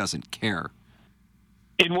because he doesn't care.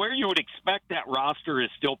 And where you would expect that roster is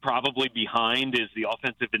still probably behind is the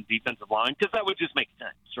offensive and defensive line, because that would just make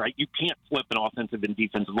sense, right? You can't flip an offensive and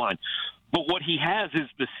defensive line. But what he has is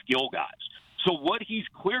the skill guys. So what he's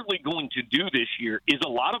clearly going to do this year is a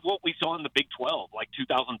lot of what we saw in the Big 12, like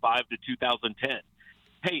 2005 to 2010.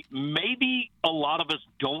 Hey, maybe a lot of us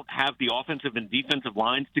don't have the offensive and defensive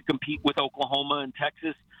lines to compete with Oklahoma and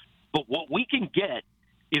Texas, but what we can get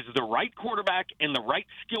is the right quarterback and the right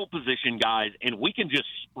skill position guys, and we can just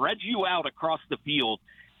spread you out across the field,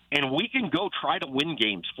 and we can go try to win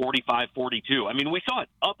games 45-42. I mean, we saw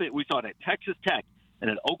it at Texas Tech and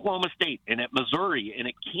at Oklahoma State and at Missouri and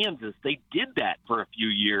at Kansas. They did that for a few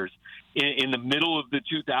years in the middle of the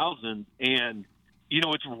 2000s, and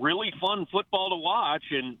it's really fun football to watch.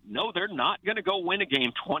 And no, they're not going to go win a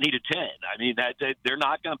game 20-10. I mean, they're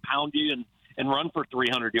not going to pound you and run for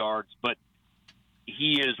 300 yards, but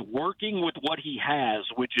he is working with what he has,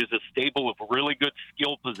 which is a stable of really good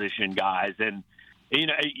skill position guys. And,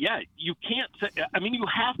 you can't say, I mean, you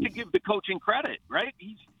have to give the coaching credit, right?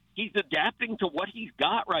 He's adapting to what he's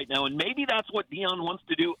got right now. And maybe that's what Deion wants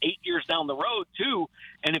to do 8 years down the road, too.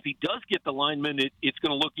 And if he does get the lineman, it's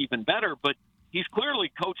going to look even better. But he's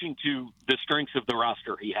clearly coaching to the strengths of the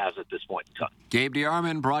roster he has at this point in time. Gabe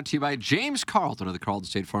DeArmond, brought to you by James Carlton of the Carlton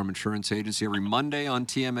State Farm Insurance Agency, every Monday on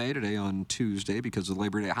TMA, today on Tuesday because of the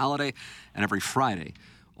Labor Day holiday, and every Friday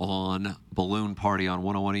on Balloon Party on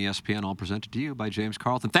 101 ESPN, all presented to you by James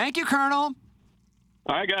Carlton. Thank you, Colonel.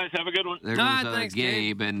 All right, guys, have a good one. There goes thanks,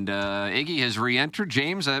 Gabe. And Iggy has re-entered.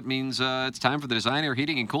 James, that means it's time for the Design, Air,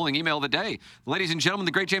 Heating, and Cooling email of the day. Ladies and gentlemen,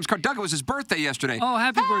 the great James Carter. Doug, it was his birthday yesterday. Oh,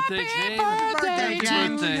 happy birthday, James. Happy birthday,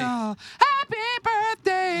 James. Happy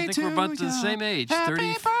birthday I think we're about the same age,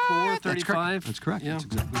 34, 35. That's correct. Yeah. That's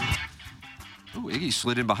exactly right. Ooh, Iggy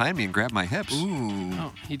slid in behind me and grabbed my hips. Ooh.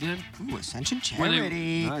 Oh, he did? Ooh, Ascension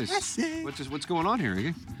Charity. Nice. What's going on here,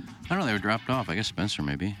 Iggy? I don't know. They were dropped off. I guess Spencer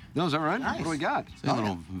maybe. No, is that right? Nice. What do we got? It's a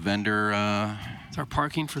little vendor. It's our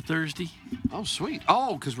parking for Thursday. Oh, sweet.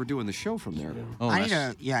 Oh, because we're doing the show from there. Oh, I need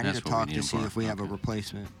to that's what we talk need to him see for. if we have a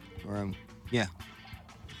replacement. Or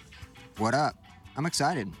What up? I'm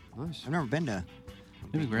excited. Nice. I've never been to.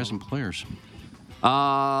 Maybe grab some players.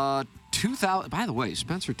 2000. By the way,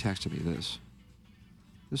 Spencer texted me this.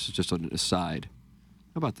 This is just an aside.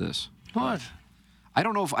 How about this? What? I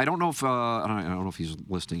don't know if he's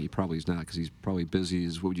listening. He probably is not because he's probably busy.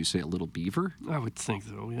 What would you say, a little beaver? I would think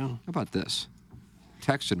so, yeah. How about this?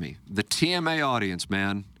 Texted me. The TMA audience,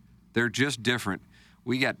 man, they're just different.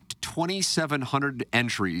 We got 2,700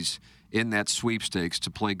 entries in that sweepstakes to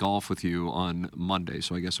play golf with you on Monday,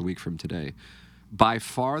 so I guess a week from today. By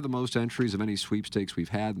far the most entries of any sweepstakes we've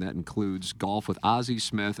had, and that includes golf with Ozzie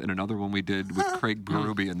Smith and another one we did with Craig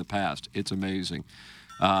Berube in the past. It's amazing.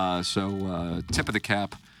 So tip of the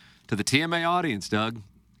cap to the TMA audience, Doug.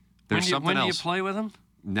 There's something else. When do you play with them?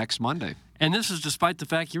 Next Monday. And this is despite the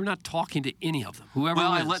fact you're not talking to any of them, whoever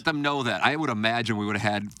Well, it I is. let them know that. I would imagine we would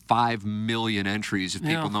have had 5 million entries if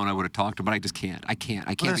people known I would have talked to them, but I just can't. I can't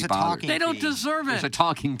be bothered. They don't deserve There's a it.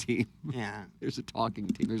 talking team. Yeah. There's a talking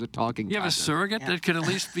team. There's a talking You have a contest. surrogate that could at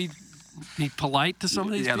least be polite to some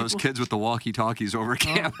of these Yeah, people? those kids with the walkie-talkies over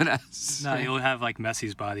camping us. No, you'll have like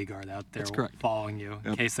Messi's bodyguard out there That's correct. following you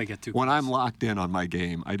in case they get too When close. I'm locked in on my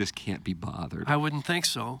game, I just can't be bothered. I wouldn't think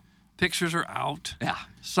so. Pictures are out. Yeah.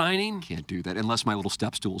 Signing? Can't do that unless my little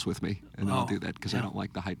step stool's with me, and then I'll Oh, do that because I yeah. don't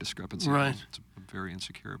like the height discrepancy. Right. I'm very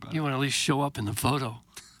insecure about You it. want to at least show up in the photo.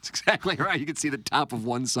 That's exactly right. You can see the top of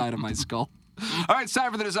one side of my skull. All right, it's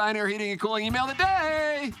time for the Design, Air, Heating, and Cooling email of the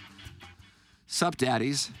day. Sup,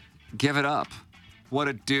 daddies. Give it up. What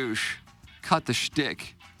a douche. Cut the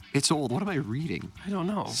shtick. It's old. What am I reading? I don't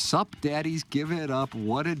know. Sup, daddies. Give it up.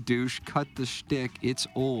 What a douche. Cut the shtick. It's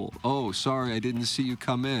old. Oh, sorry. I didn't see you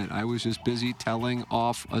come in. I was just busy telling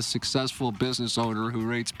off a successful business owner who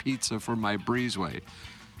rates pizza for my breezeway.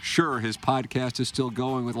 Sure, his podcast is still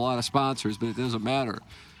going with a lot of sponsors, but it doesn't matter.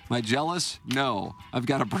 Am I jealous? No. I've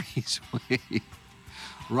got a breezeway.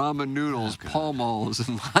 ramen noodles, palmos,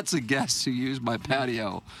 and lots of guests who use my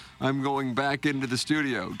patio. I'm going back into the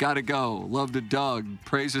studio. Gotta go. Love to Doug.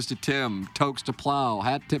 Praises to Tim. Tokes to Plow.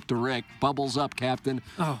 Hat tip to Rick. Bubbles up, Captain.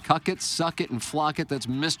 Cuck it, suck it, and flock it. That's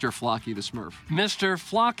Mr. Flocky the Smurf. Mr.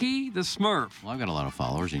 Flocky the Smurf. Well, I've got a lot of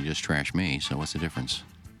followers, and you just trash me, so what's the difference?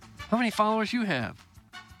 How many followers you have?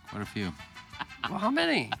 Quite a few. Well, how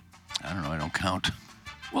many? I don't know. I don't count.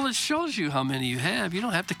 Well, it shows you how many you have. You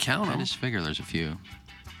don't have to count them. I just figure there's a few.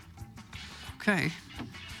 Okay.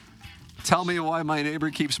 Tell me why my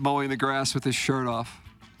neighbor keeps mowing the grass with his shirt off.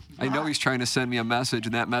 I know he's trying to send me a message,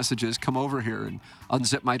 and that message is, come over here and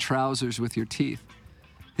unzip my trousers with your teeth.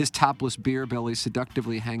 His topless beer belly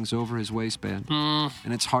seductively hangs over his waistband,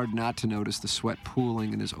 and it's hard not to notice the sweat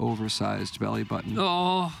pooling in his oversized belly button.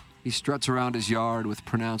 Oh. He struts around his yard with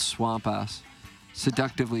pronounced swamp ass,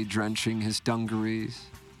 seductively drenching his dungarees.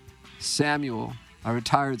 Samuel, our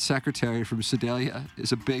retired secretary from Sedalia,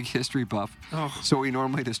 is a big history buff, so we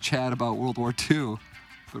normally just chat about World War II.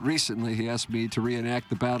 But recently he asked me to reenact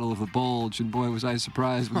the Battle of the Bulge, and boy was I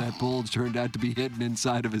surprised when that bulge turned out to be hidden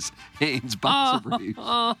inside of his Hanes boxer briefs.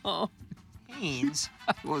 Hanes?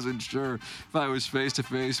 I wasn't sure if I was face to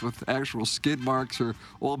face with actual skid marks or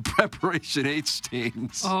old Preparation H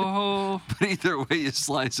stains. Oh. But either way you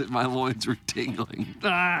slice it, my loins were tingling.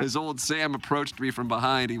 As old Sam approached me from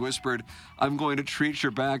behind, he whispered, I'm going to treat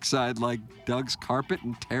your backside like Doug's carpet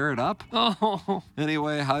and tear it up. Oh.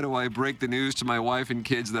 Anyway, how do I break the news to my wife and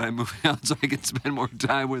kids that I'm moving out so I can spend more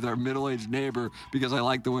time with our middle-aged neighbor because I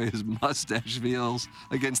like the way his mustache feels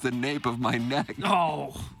against the nape of my neck?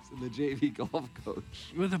 Oh. The JV golf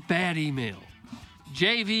coach. With a bad email.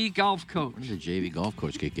 JV golf coach. When did the JV golf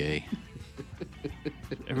coach get gay?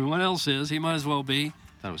 Everyone else is. He might as well be.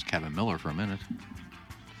 Thought it was Kevin Miller for a minute.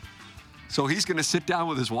 So he's going to sit down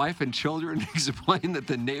with his wife and children and explain that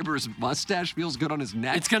the neighbor's mustache feels good on his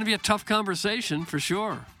neck? It's going to be a tough conversation for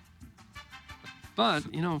sure.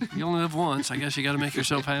 But, you only live once. I guess you got to make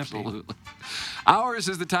yourself happy. Absolutely. Ours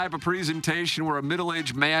is the type of presentation where a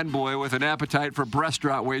middle-aged man boy with an appetite for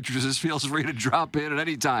restaurant waitresses feels free to drop in at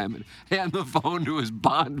any time and hand the phone to his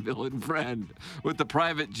Bond villain friend with the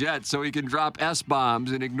private jet so he can drop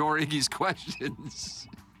S-bombs and ignore Iggy's questions.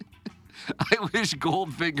 I wish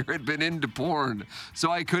Goldfinger had been into porn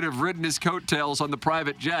so I could have ridden his coattails on the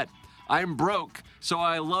private jet. I'm broke, so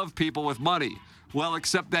I love people with money. Well,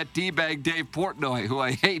 except that D-bag Dave Portnoy, who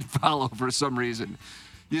I hate follow for some reason.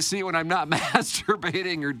 You see, when I'm not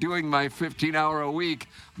masturbating or doing my 15-hour-a-week,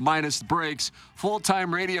 minus breaks,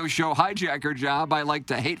 full-time radio show hijacker job, I like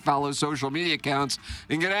to hate follow social media accounts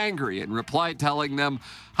and get angry and reply telling them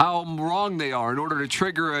how wrong they are in order to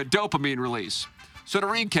trigger a dopamine release. So to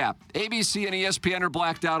recap, ABC and ESPN are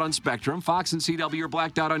blacked out on Spectrum. Fox and CW are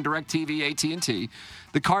blacked out on DirecTV, AT&T.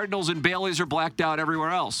 The Cardinals and Baileys are blacked out everywhere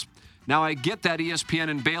else. Now, I get that ESPN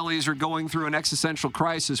and Baileys are going through an existential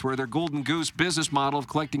crisis where their golden goose business model of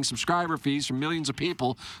collecting subscriber fees from millions of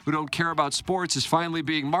people who don't care about sports is finally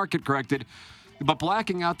being market corrected. But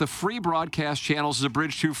blacking out the free broadcast channels is a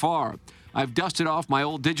bridge too far. I've dusted off my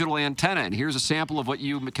old digital antenna, and here's a sample of what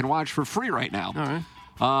you can watch for free right now.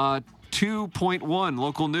 All right. 2.1,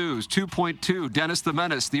 local news. 2.2, Dennis the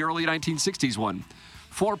Menace, the early 1960s one.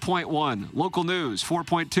 4.1, local news.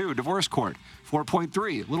 4.2, divorce court.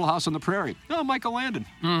 4.3, Little House on the Prairie. Oh, Michael Landon.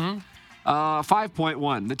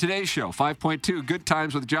 5.1, The Today Show. 5.2, Good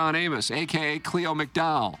Times with John Amos, a.k.a. Cleo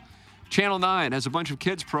McDowell. Channel 9 has a bunch of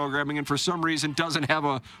kids programming and for some reason doesn't have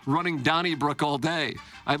a running Donnybrook all day.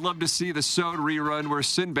 I'd love to see the Sode rerun where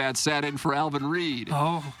Sinbad sat in for Alvin Reed.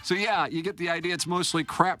 Oh. So yeah, you get the idea. It's mostly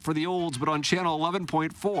crap for the olds, but on channel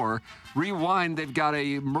 11.4, Rewind, they've got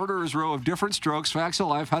a murderer's row of different strokes, facts of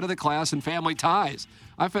life, head of the class, and family ties.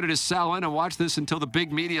 I fit it as Sal in and watch this until the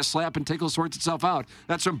big media slap and tickle sorts itself out.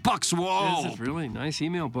 That's from Buck Swope. This is really nice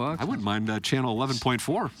email, Buck. I wouldn't mind channel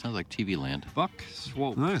 11.4. Sounds like TV land. Buck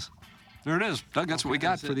Swope. Nice. There it is. Doug, that's what we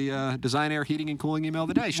got for the Design Air Heating and Cooling email of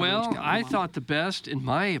the day. Well, I thought the best, in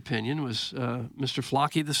my opinion, was Mr.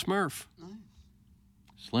 Flocky the Smurf.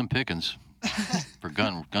 Slim pickings for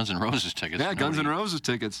Guns N' Roses tickets. Yeah, Guns N' Roses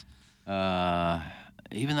tickets.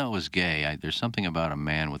 Even though it was gay, there's something about a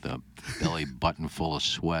man with a belly button full of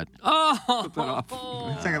sweat. Oh!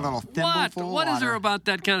 It's like a little thimbleful. What is there about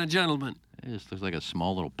that kind of gentleman? It just looks like a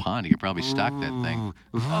small little pond. You could probably stock that thing.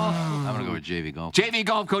 I'm going to go with JV Golf. JV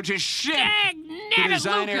Golf Coach is shit. The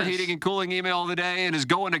Design Air Heating and Cooling email of the day and is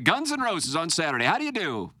going to Guns N' Roses on Saturday. How do you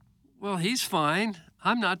do? Well, he's fine.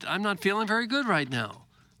 I'm not feeling very good right now.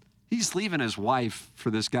 He's leaving his wife for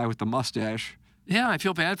this guy with the mustache. Yeah, I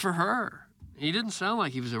feel bad for her. He didn't sound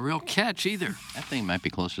like he was a real catch either. That thing might be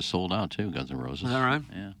close to sold out, too, Guns N' Roses. Is that right?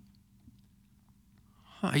 Yeah.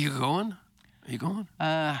 Are you going? Are you going?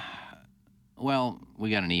 Well,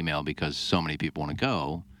 we got an email because so many people want to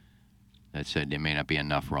go that said there may not be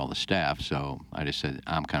enough for all the staff. So I just said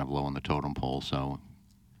I'm kind of low on the totem pole. So,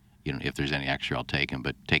 if there's any extra, I'll take them.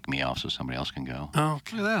 But take me off so somebody else can go.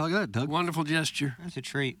 Okay. Look at that, Doug. Wonderful gesture. That's a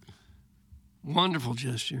treat. Wonderful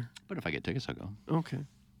gesture. But if I get tickets, I'll go. Okay.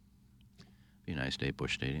 Be a nice day at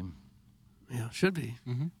Busch Stadium. Yeah, should be.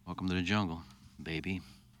 Mm-hmm. Welcome to the jungle, baby.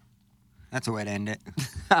 That's a way to end it.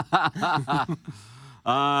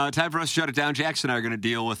 Time for us to shut it down. Jackson and I are going to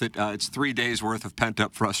deal with it. It's 3 days worth of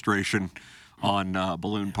pent-up frustration on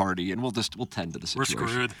Balloon Party, and we'll tend to the situation. We're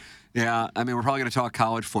screwed. Yeah, I mean, we're probably going to talk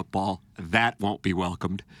college football. That won't be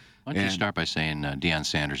welcomed. Why don't you start by saying Deion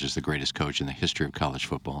Sanders is the greatest coach in the history of college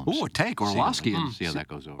football? Ooh, a take. Orlovskian. See how that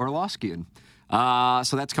goes over. Orlovskian.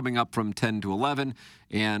 So that's coming up from 10 to 11.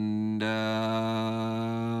 And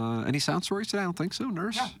any sound stories today? I don't think so,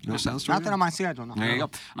 Nurse. No sound stories? Nothing on my schedule. No. There you go.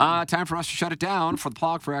 Time for us to shut it down. For the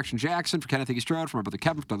Plog, for Action Jackson, for Kenneth Iggy Stroud, for my brother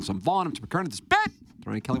Kevin, for Douglas Von, I'm Tim McKernan. This is Bet.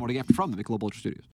 Throwing Kelly Morning after from the Michelob Ultra Studios.